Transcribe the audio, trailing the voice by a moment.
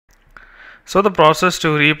So the process to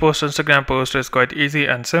repost Instagram post is quite easy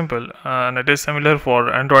and simple, and it is similar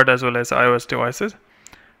for Android as well as iOS devices.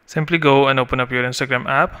 Simply go and open up your Instagram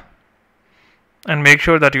app and make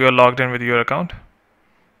sure that you are logged in with your account.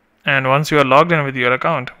 And once you are logged in with your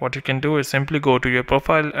account, what you can do is simply go to your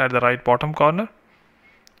profile at the right bottom corner,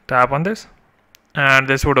 tap on this, and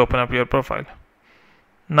this would open up your profile.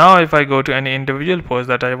 Now if I go to any individual post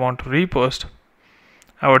that I want to repost,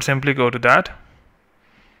 I would simply go to that.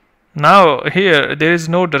 Now here there is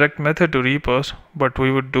no direct method to repost, but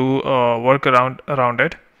we would do a workaround around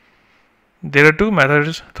it. There are two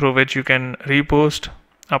methods through which you can repost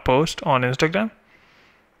a post on Instagram.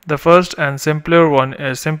 The first and simpler one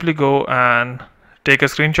is simply go and take a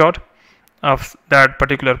screenshot of that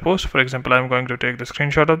particular post. For example, I'm going to take the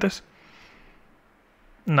screenshot of this.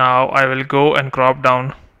 Now I will go and crop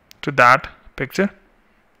down to that picture.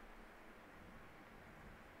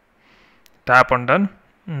 Tap on done,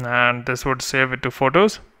 and this would save it to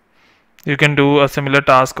photos. You can do a similar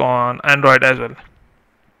task on Android as well.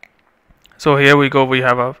 So here we go, we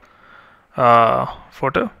have a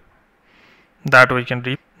photo that we can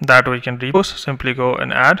repost. Simply go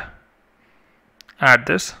and add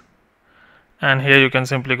this, and here you can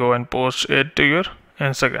simply go and post it to your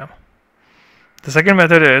Instagram. The second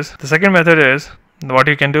method is what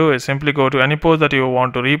you can do is simply go to any post that you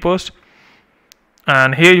want to repost,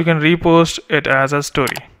 and here you can repost it as a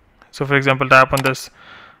story. So for example, tap on this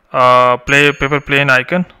paper plane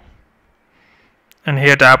icon, and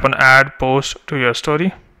here tap on add post to your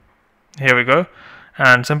story. Here we go,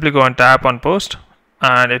 and simply go and tap on post,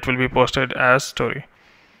 and it will be posted as story.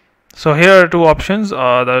 So here are two options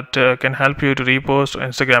that can help you to repost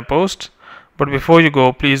Instagram posts. But before you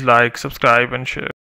go, please like, subscribe and share.